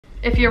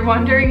If you're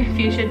wondering if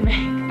you should make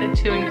the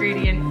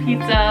 2-ingredient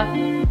pizza.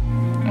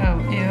 Oh,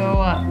 ew.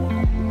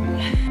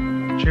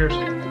 Cheers.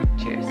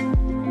 Cheers.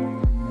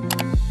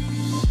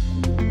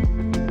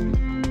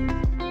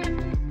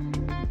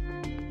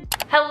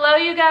 Hello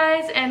you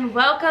guys, and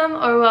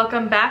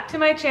welcome back to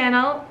my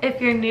channel.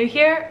 If you're new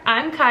here,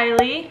 I'm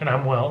Kylie. And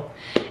I'm Will.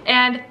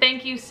 And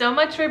thank you so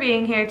much for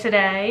being here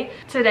today.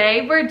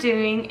 Today we're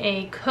doing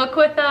a cook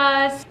with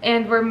us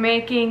and we're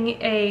making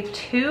a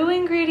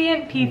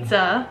 2-ingredient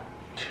pizza.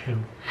 2.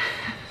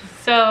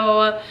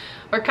 So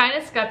we're kind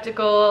of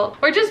skeptical.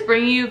 We're just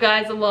bringing you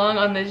guys along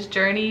on this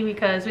journey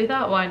because we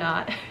thought, why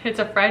not? It's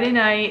a Friday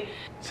night.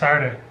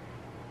 Saturday.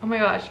 Oh my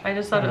gosh, I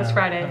just thought it was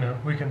Friday. I know,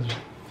 weekend's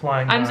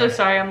flying I'm by. so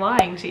sorry, I'm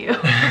lying to you.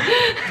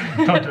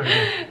 Don't do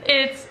it.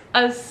 It's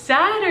a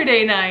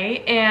Saturday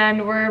night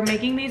and we're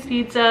making these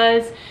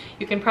pizzas.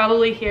 You can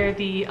probably hear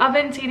the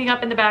ovens heating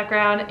up in the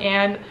background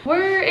and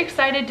we're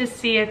excited to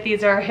see if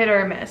these are hit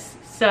or miss.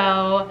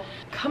 So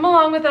come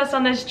along with us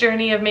on this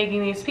journey of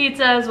making these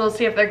pizzas. We'll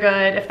see if they're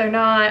good. If they're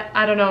not,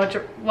 I don't know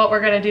what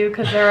we're gonna do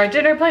because there are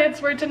dinner plans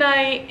for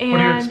tonight. And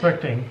what are you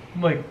expecting?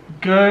 Like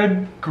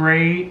good,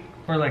 great,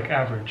 or like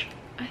average?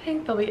 I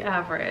think they'll be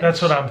average.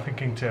 That's what I'm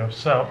thinking too.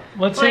 So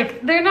let's see.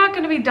 Like they're not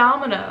gonna be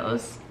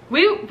Domino's.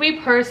 We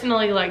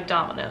personally like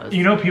Domino's.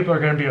 You know people are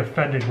going to be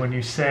offended when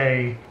you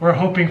say, we're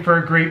hoping for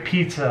a great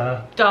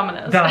pizza.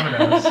 Domino's.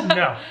 Domino's.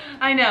 No.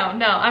 I know,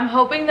 no. I'm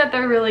hoping that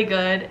they're really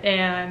good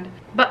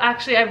but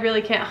actually I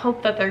really can't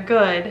hope that they're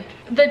good.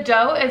 The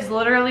dough is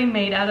literally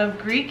made out of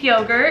Greek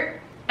yogurt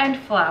and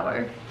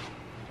flour.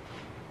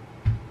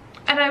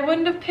 And I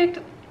wouldn't have picked,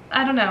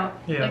 I don't know.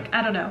 Yeah. Like,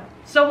 I don't know.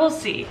 So we'll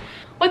see.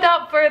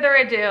 Without further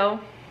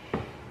ado,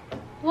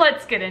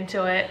 let's get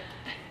into it.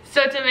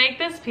 So to make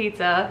this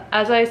pizza,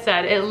 as I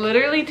said, it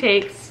literally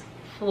takes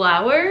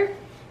flour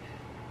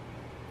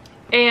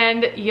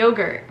and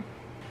yogurt.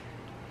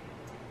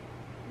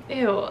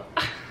 Ew.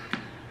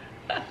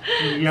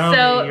 Yummy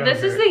so yogurt.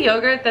 this is the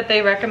yogurt that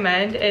they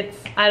recommend.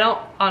 I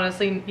don't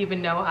honestly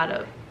even know how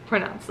to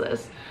pronounce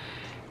this.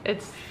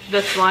 It's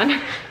this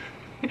one.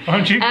 Why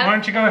don't you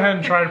go ahead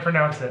and try to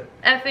pronounce it?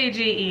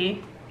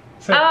 F-A-G-E.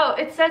 Oh,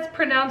 it says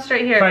pronounced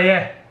right here.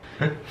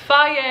 Faye.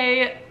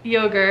 Faye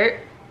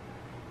yogurt.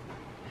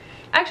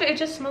 Actually, it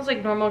just smells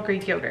like normal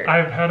Greek yogurt.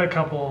 I've had a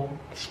couple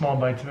small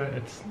bites of it.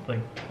 It's like,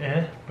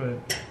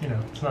 but you know,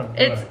 it's not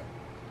good.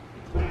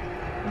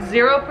 It's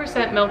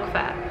 0% milk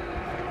fat.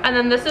 And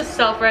then this is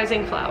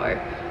self-rising flour.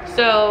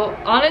 So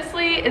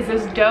honestly, is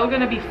this dough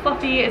gonna be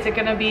fluffy? Is it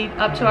gonna be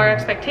up to our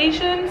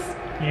expectations?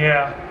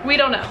 Yeah. We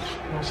don't know.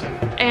 We'll see.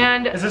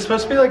 And is this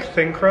supposed to be like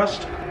thin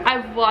crust?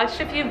 I've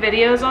watched a few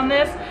videos on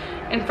this,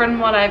 and from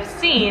what I've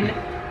seen,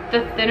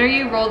 the thinner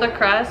you roll the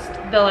crust,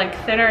 the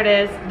thinner it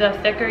is, the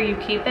thicker you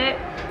keep it,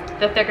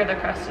 the thicker the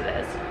crust it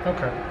is.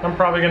 Okay. I'm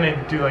probably gonna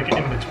do like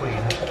in between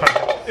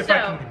if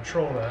I can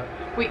control that.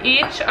 We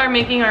each are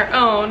making our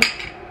own.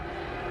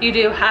 You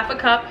do half a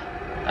cup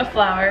of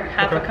flour,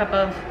 half a cup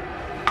of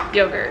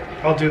yogurt.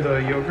 I'll do the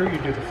yogurt, you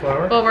do the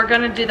flour? Well, we're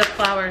gonna do the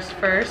flours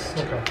first,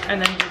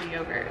 and then do the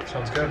yogurt.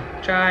 Sounds good.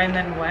 Dry and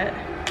then wet,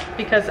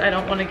 because I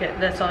don't want to get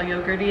this all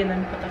yogurty and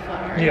then put the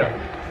flour in it.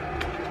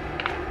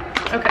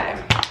 Okay.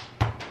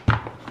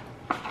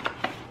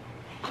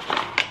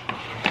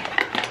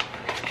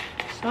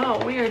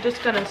 So we are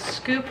just gonna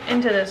scoop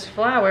into this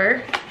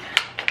flour.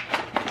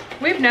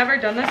 We've never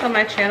done this on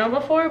my channel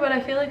before, but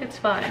I feel like it's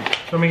fun.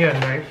 Let me get a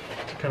knife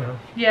to kind of...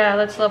 Yeah,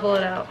 let's level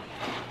it out.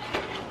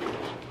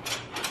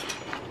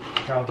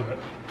 I'll do it.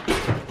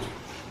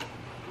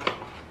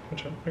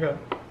 Watch out, I got it.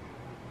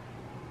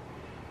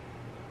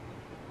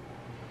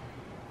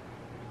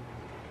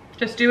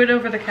 Just do it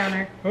over the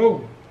counter.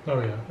 Oh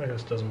yeah, I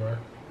guess it doesn't work.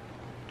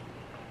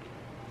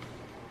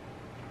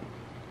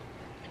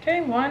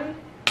 Okay,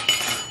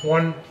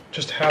 one,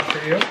 just half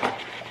for you.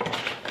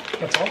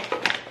 That's all?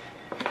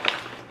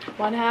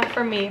 1/2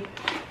 for me.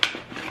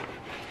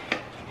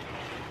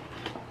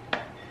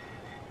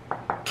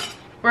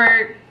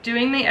 We're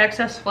doing the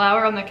excess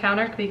flour on the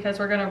counter because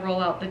we're gonna roll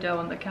out the dough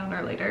on the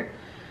counter later.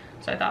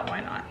 So I thought,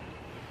 why not?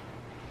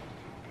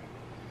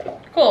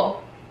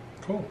 Cool.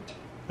 Cool.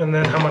 And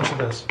then how much of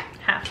this?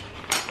 Half.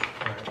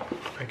 Alright,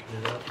 I can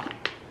do that.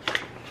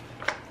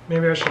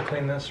 Maybe I should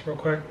clean this real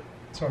quick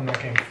so I'm not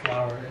getting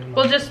flour in my...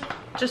 Well,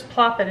 just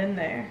plop it in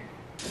there.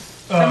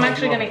 So I'm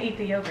actually gonna eat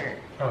the yogurt.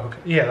 Oh, okay.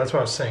 Yeah, that's what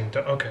I was saying.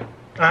 Okay.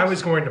 I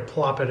was going to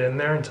plop it in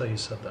there until you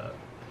said that.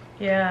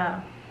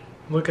 Yeah.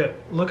 Look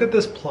at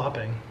this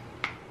plopping.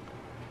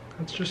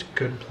 That's just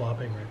good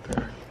plopping right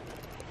there.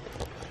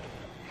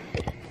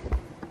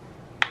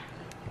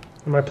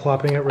 Am I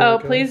plopping it really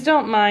good? Please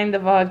don't mind the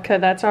vodka.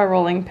 That's our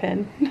rolling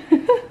pin.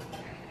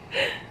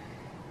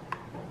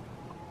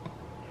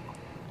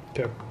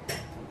 Okay.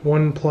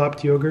 1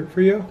 plopped yogurt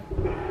for you.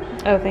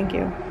 Oh, thank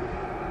you.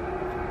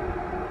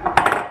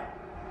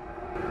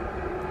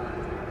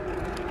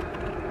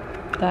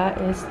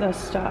 That is the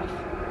stuff.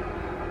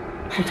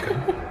 That's good.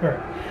 All right.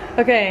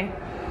 Okay.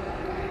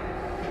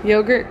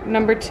 Yogurt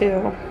number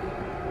 2.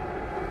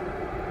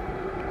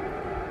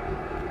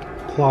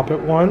 Plop it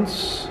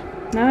once.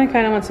 Now I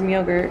kind of want some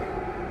yogurt.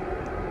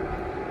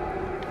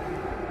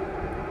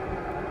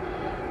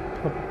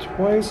 Probably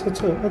twice.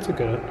 That's a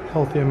good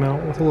healthy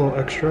amount with a little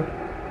extra.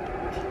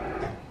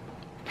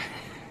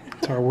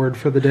 It's our word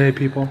for the day,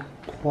 people.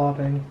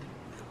 Plopping.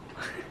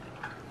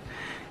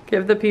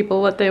 Give the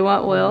people what they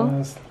want, Will.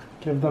 Yes,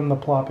 give them the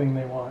plopping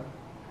they want.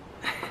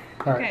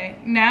 All right. Okay,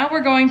 now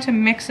we're going to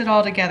mix it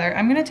all together.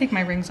 I'm gonna take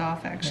my rings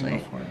off actually. Yeah,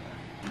 go for it.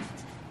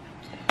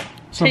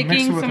 So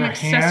Taking some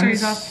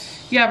accessories off.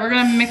 Yeah, we're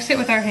gonna mix it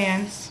with our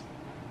hands.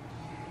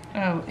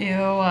 Oh, ew.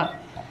 Oh,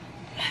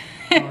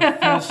 it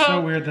feels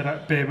so weird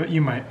that babe,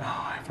 you might,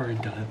 I've already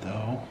done it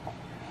though.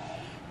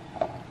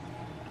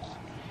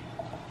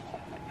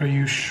 Are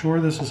you sure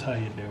this is how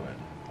you do it?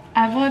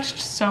 I've watched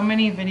so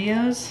many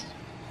videos.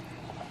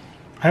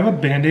 I have a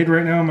Band-Aid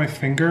right now on my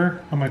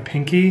finger, on my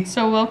pinky.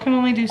 So Will can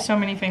only do so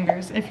many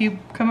fingers. If you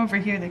come over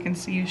here, they can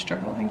see you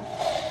struggling.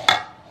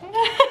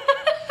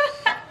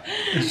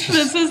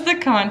 This is the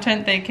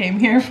content they came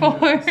here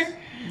for.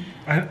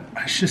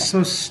 It's just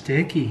so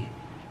sticky.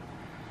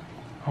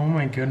 Oh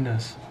my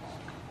goodness.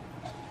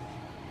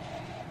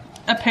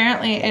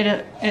 Apparently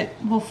it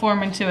will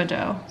form into a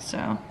dough,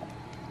 so.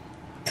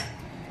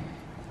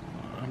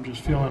 I'm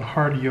just feeling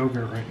hard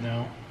yogurt right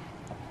now.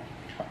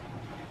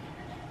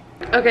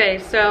 Okay,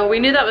 so we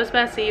knew that was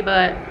messy,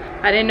 but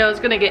I didn't know it was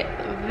gonna get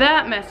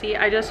that messy.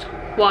 I just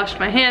washed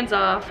my hands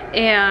off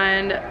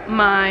and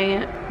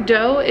my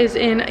dough is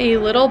in a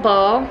little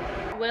ball.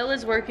 Will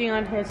is working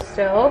on his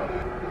still.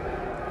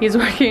 He's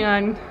working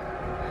on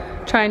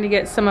trying to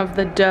get some of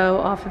the dough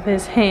off of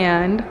his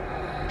hand.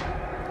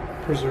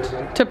 Preserve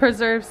it. To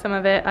preserve some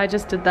of it. I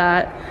just did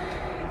that.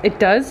 It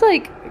does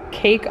like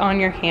cake on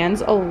your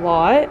hands a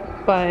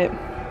lot, but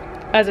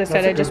as I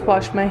said, I just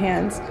washed my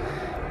hands.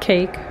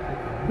 Cake.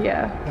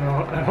 Yeah.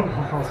 I don't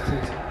know how else to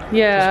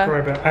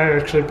describe it. I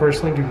actually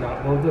personally do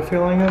not love the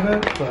feeling of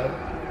it, but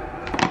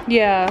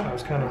yeah, I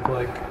was kind of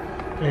like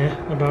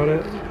about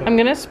it. I'm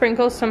gonna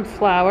sprinkle some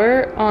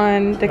flour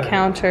on the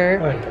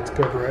counter. I think that's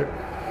good, right?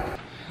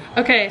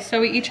 Okay, so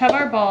we each have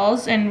our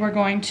balls and we're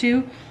going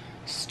to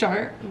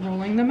start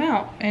rolling them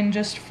out and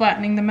just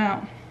flattening them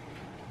out.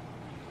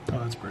 Oh,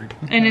 that's pretty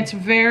good. And it's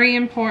very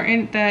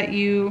important that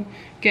you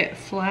get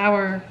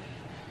flour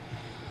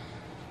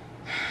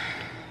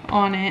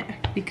on it,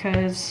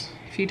 because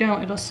if you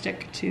don't, it'll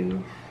stick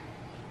to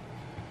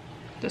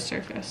the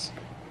surface.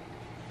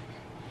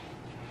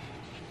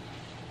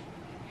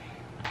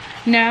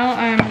 Now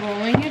I'm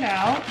rolling it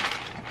out.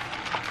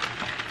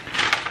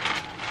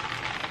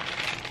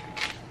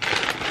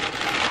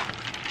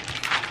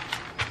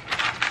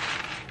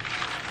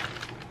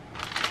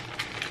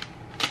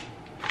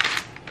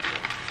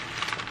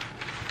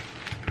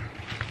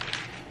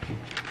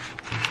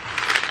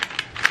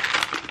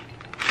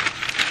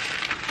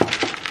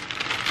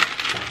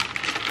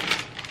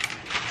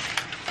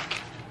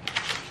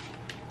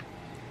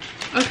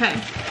 Okay,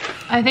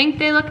 I think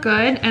they look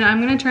good, and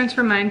I'm gonna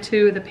transfer mine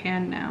to the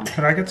pan now.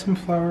 Could I get some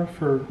flour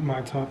for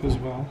my top as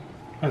well?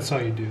 I saw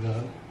you do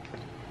that.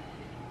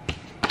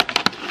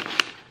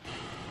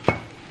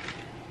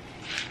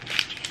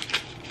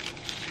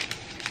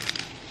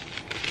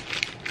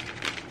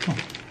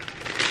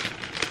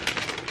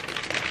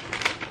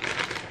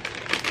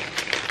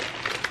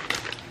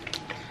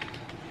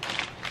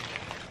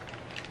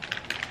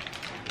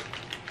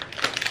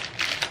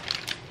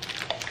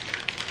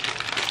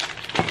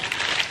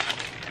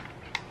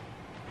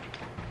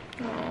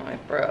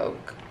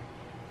 Broke.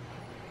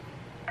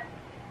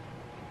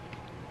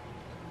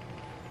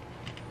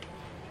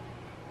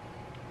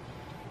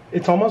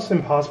 It's almost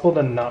impossible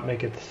to not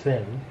make it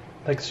thin,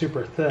 like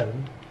super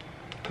thin,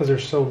 because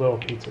there's so little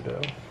pizza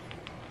dough.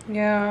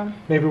 Yeah.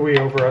 Maybe we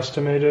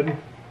overestimated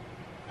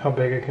how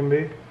big it can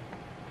be.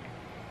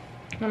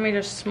 Let me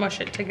just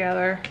smush it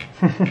together.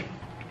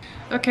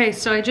 Okay,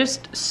 so I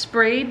just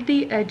sprayed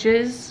the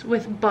edges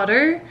with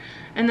butter,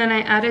 and then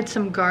I added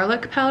some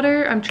garlic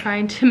powder. I'm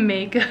trying to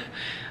make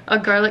a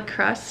garlic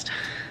crust.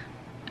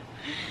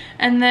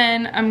 And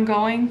then I'm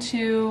going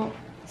to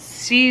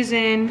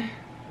season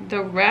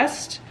the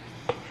rest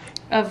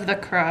of the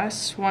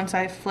crust once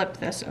I flip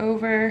this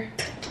over.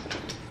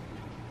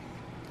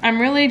 I'm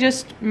really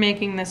just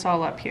making this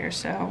all up here,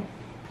 so.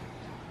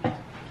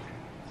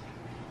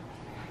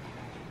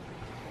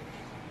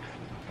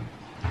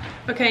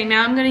 Okay,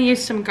 now I'm gonna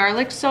use some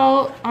garlic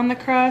salt on the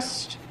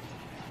crust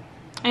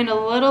and a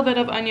little bit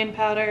of onion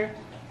powder.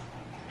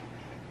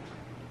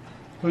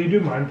 Will you do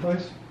mine,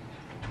 please?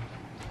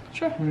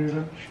 Sure.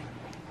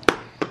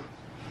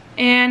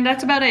 And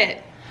that's about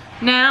it.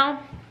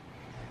 Now,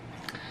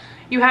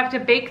 you have to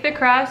bake the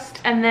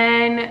crust, and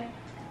then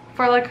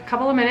for like a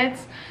couple of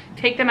minutes,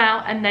 take them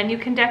out, and then you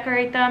can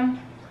decorate them.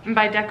 And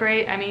by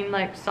decorate, I mean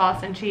like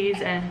sauce and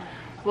cheese and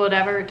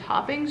whatever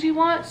toppings you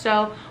want.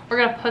 So we're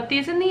gonna put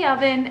these in the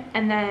oven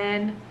and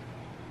then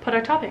put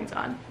our toppings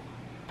on.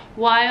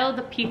 While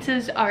the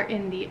pizzas are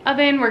in the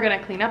oven, we're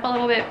gonna clean up a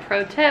little bit.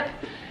 Pro tip,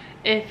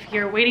 if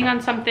you're waiting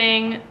on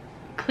something,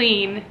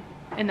 clean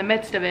in the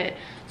midst of it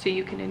so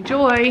you can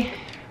enjoy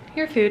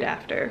your food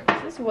after.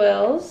 This is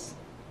Will's.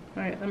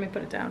 All right, let me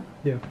put it down.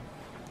 Yeah.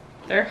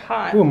 They're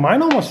hot. Ooh,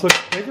 mine almost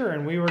looked bigger,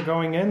 and we were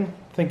going in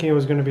thinking it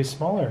was going to be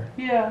smaller.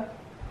 Yeah.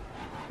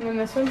 And then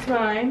this one's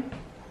mine.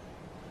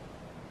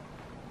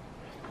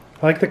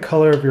 I like the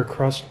color of your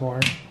crust more.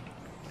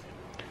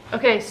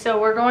 Okay, so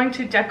we're going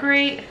to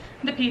decorate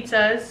the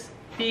pizzas.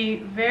 Be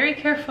very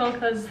careful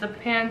because the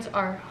pans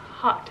are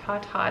hot,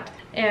 hot, hot.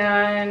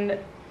 And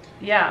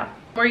yeah,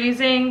 we're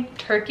using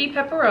turkey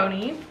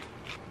pepperoni,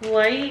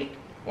 light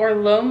or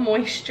low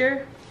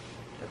moisture.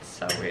 That's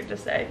so weird to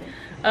say.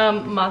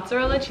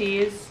 Mozzarella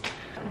cheese.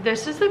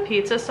 This is the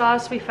pizza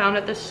sauce we found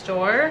at the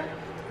store.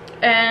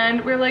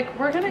 And we're like,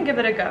 we're gonna give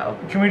it a go.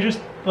 Can we just,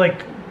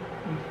 like,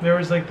 there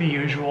was like the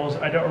usuals,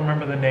 I don't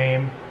remember the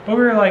name, but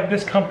we were like,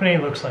 this company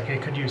looks like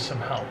it could use some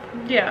help.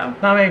 Yeah.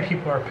 Not many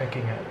people are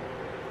picking it.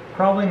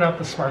 Probably not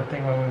the smart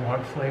thing when we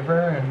want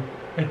flavor and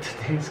it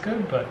tastes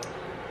good, but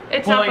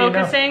it's not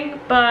focusing,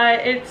 but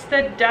it's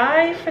the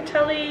Di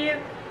Fratelli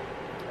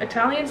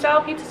Italian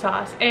style pizza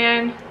sauce,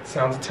 and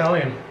sounds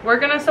Italian. We're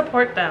gonna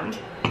support them.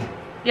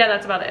 Yeah,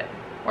 that's about it.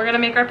 We're gonna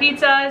make our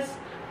pizzas,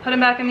 put them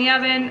back in the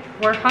oven.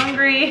 We're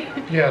hungry.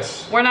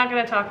 Yes. We're not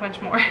gonna talk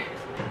much more.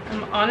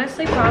 I'm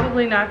honestly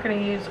probably not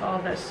gonna use all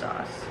this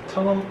sauce.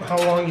 Tell them how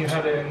long you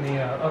had it in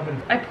the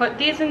oven. I put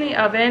these in the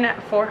oven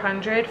at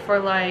 400 for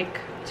like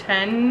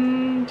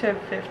 10 to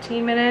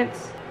 15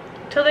 minutes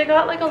till they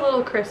got like a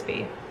little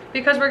crispy,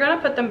 because we're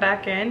gonna put them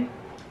back in.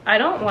 I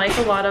don't like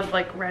a lot of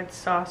like red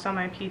sauce on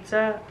my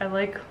pizza. I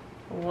like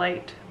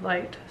light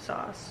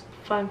sauce.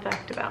 Fun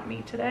fact about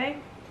me today.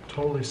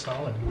 Totally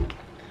solid.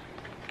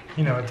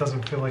 You know, it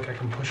doesn't feel like I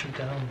can push it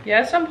down.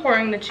 Yes, I'm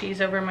pouring the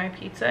cheese over my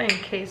pizza in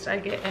case I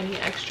get any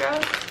extra.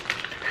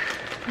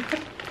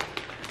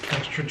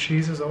 Extra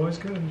cheese is always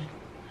good. I'm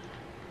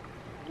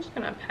just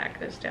gonna pack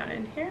this down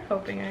in here,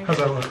 hoping I How's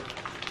that look?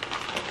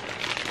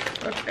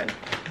 Looks good.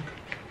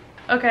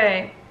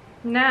 Okay,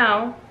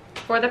 now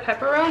for the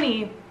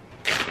pepperoni.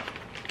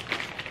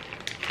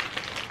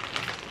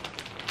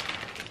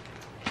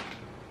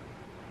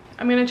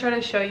 I'm gonna try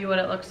to show you what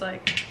it looks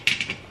like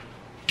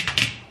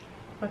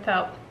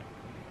without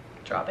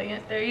dropping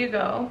it. There you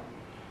go.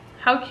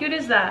 How cute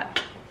is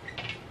that?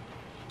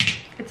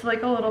 It's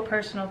like a little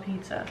personal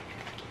pizza.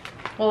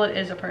 Well, it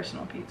is a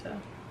personal pizza.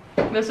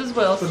 This is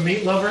Will's. The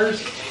meat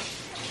lovers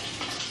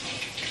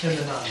and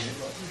the non-meat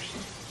lovers.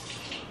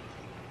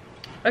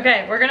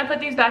 Okay, we're gonna put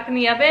these back in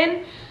the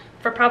oven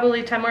for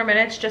probably 10 more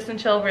minutes, just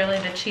until really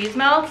the cheese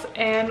melts,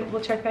 and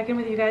we'll check back in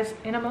with you guys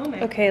in a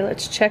moment. Okay,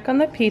 let's check on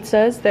the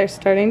pizzas. They're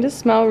starting to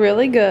smell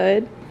really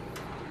good.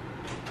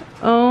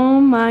 Oh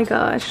my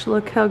gosh,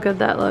 look how good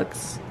that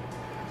looks.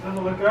 Does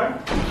it look good?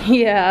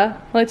 Yeah,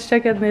 let's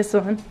check on this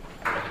one.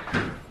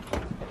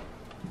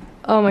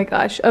 Oh my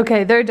gosh,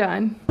 okay, they're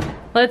done.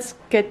 Let's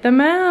get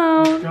them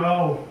out. Let's go.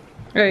 All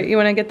right, you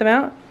wanna get them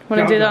out?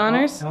 Wanna do the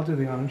honors? I'll do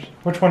the honors.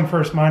 Which one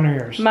first, mine or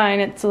yours?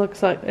 Mine, it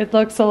looks a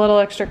little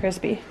extra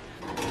crispy.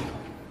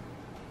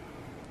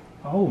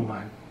 Oh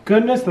my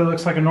goodness, that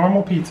looks like a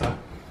normal pizza.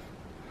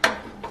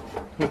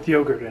 With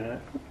yogurt in it.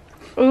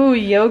 Ooh,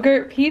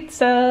 yogurt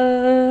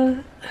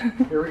pizza.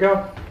 Here we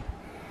go.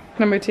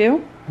 Number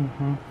 2.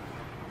 Mm-hmm.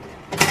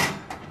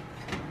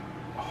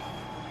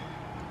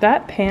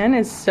 That pan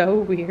is so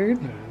weird.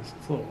 It is.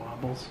 It's little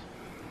wobbles.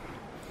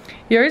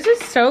 Yours is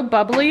so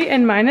bubbly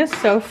and mine is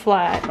so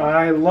flat.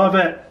 I love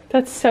it.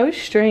 That's so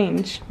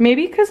strange.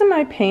 Maybe because of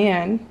my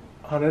pan.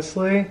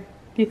 Honestly,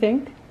 Do you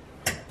think?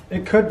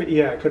 it could be.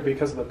 Yeah, it could be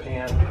because of the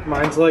pan.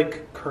 Mine's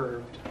like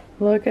curved.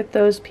 Look at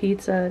those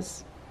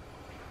pizzas.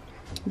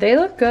 They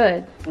look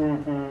good.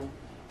 Mm-hmm.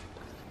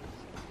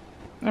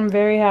 I'm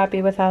very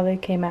happy with how they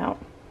came out.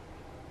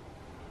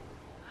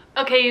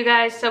 Okay, you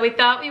guys, so we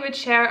thought we would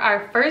share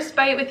our first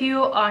bite with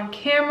you on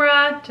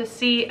camera to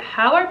see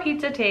how our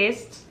pizza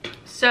tastes.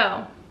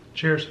 So,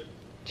 Cheers.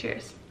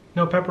 cheers.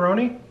 No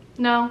pepperoni?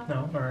 No?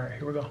 No? Alright,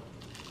 here we go.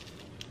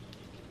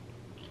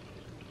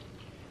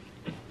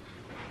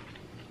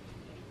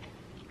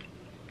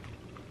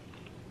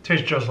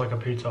 Tastes just like a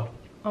pizza.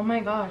 Oh my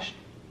gosh.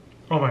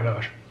 Oh my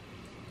gosh.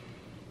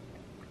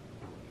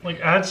 Like,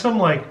 add some,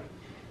 like,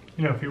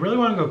 you know, if you really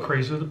want to go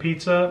crazy with a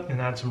pizza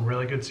and add some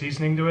really good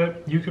seasoning to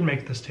it, you can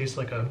make this taste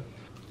like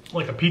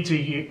a pizza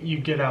you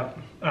get out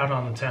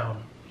on the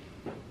town.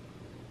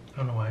 I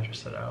don't know why I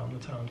just said out on the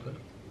town, but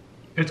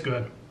it's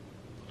good.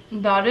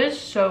 That is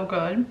so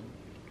good.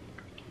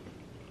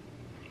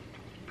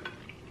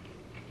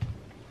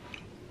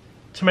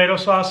 Tomato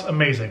sauce,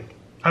 amazing.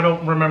 I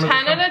don't remember.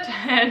 10 out of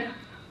 10.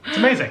 It's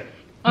amazing.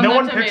 On No the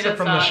one picks tomato it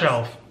from sauce. the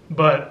shelf,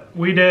 but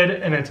we did,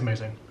 and it's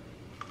amazing.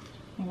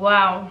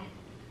 Wow.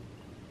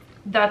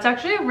 That's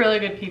actually a really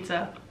good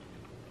pizza.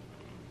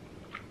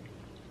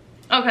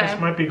 Okay. This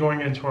might be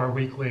going into our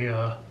weekly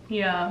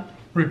Yeah.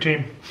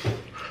 routine.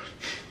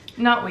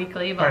 Not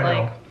weekly, but I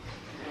know. like.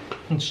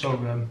 It's so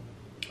good.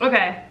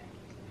 Okay.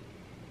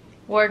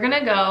 We're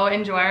gonna go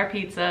enjoy our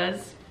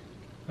pizzas,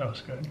 That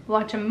was good.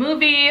 watch a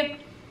movie,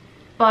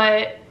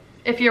 but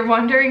if you're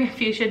wondering if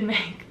you should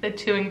make the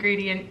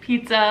 2-ingredient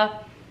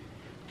pizza,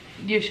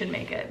 you should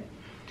make it.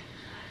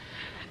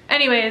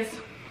 Anyways,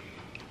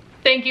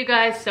 Thank you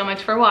guys so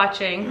much for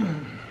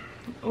watching.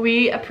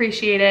 We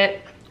appreciate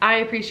it. I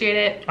appreciate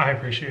it. I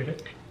appreciate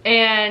it.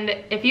 And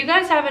if you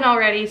guys haven't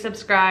already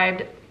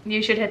subscribed,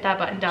 you should hit that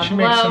button down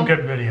below. She makes some good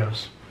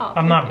videos. Oh,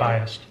 I'm not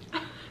biased.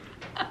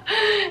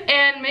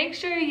 And make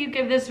sure you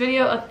give this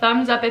video a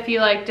thumbs up if you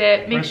liked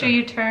it. Make sure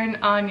you turn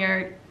on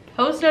your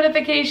post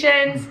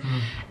notifications.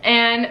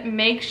 And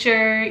make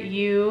sure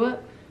you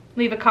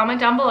leave a comment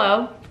down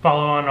below.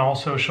 Follow on all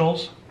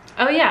socials.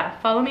 Oh yeah,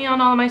 follow me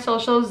on all of my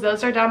socials.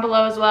 Those are down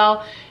below as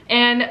well.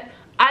 And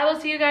I will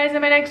see you guys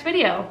in my next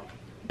video.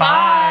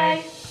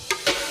 Bye.